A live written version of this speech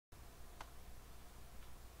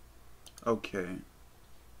Okay,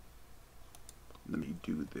 let me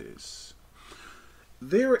do this.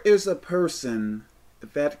 There is a person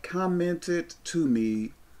that commented to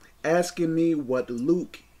me asking me what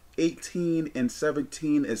Luke 18 and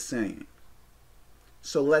 17 is saying.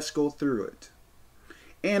 So let's go through it.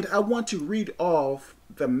 And I want to read off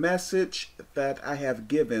the message that I have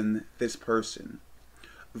given this person.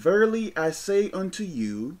 Verily I say unto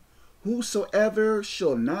you, whosoever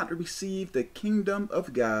shall not receive the kingdom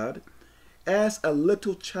of God as a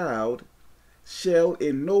little child shall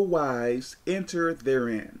in no wise enter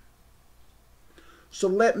therein. So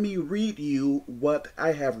let me read you what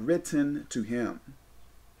I have written to him.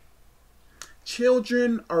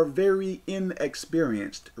 Children are very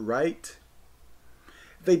inexperienced, right?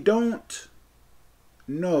 They don't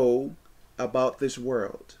know about this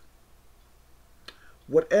world.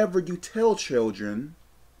 Whatever you tell children,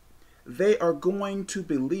 they are going to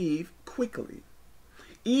believe quickly.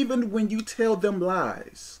 Even when you tell them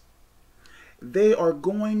lies, they are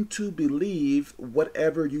going to believe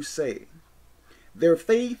whatever you say. Their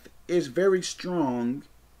faith is very strong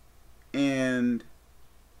in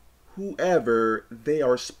whoever they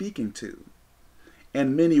are speaking to.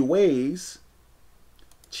 In many ways,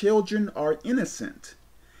 children are innocent.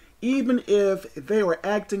 Even if they are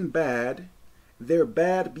acting bad, their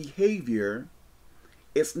bad behavior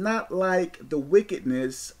is not like the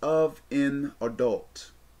wickedness of an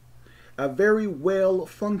adult. A very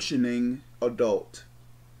well-functioning adult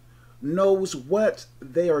knows what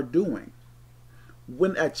they are doing.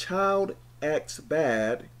 When a child acts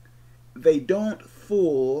bad, they don't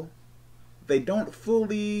fully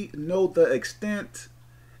know the extent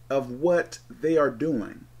of what they are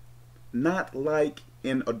doing, not like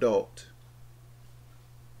an adult.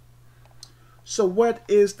 So what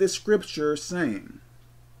is the scripture saying?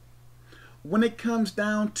 When it comes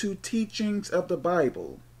down to teachings of the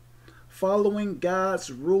Bible, following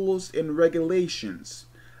God's rules and regulations,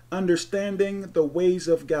 understanding the ways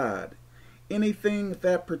of God, anything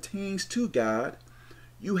that pertains to God,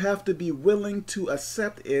 you have to be willing to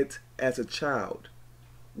accept it as a child.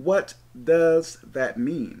 What does that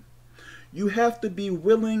mean? You have to be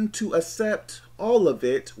willing to accept all of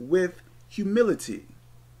it with humility.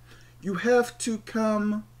 You have to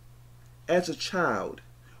come as a child,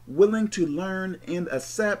 willing to learn and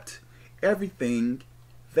accept everything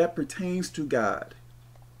that pertains to God.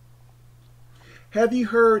 Have you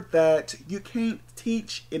heard that you can't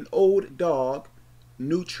teach an old dog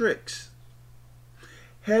new tricks?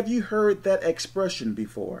 Have you heard that expression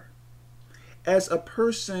before? As a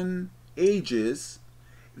person ages,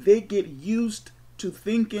 they get used to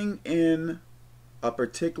thinking in a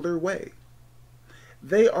particular way.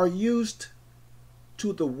 They are used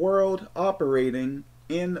to the world operating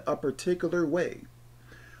in a particular way.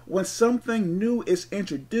 When something new is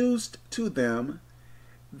introduced to them,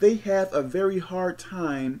 they have a very hard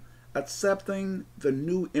time accepting the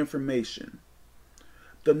new information,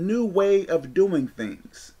 the new way of doing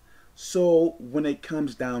things. So when it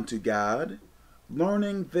comes down to God,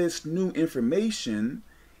 learning this new information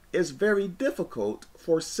is very difficult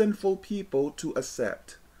for sinful people to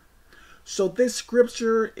accept. So this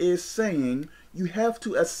scripture is saying you have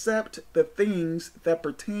to accept the things that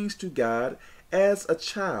pertains to God as a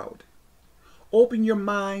child. Open your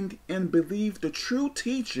mind and believe the true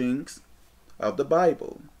teachings of the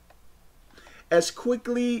Bible. As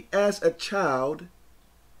quickly as a child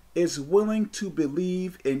is willing to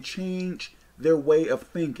believe and change their way of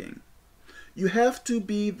thinking, you have to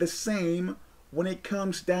be the same when it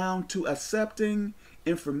comes down to accepting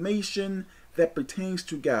information that pertains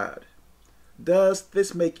to God. Does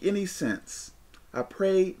this make any sense? I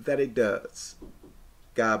pray that it does.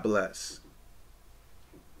 God bless.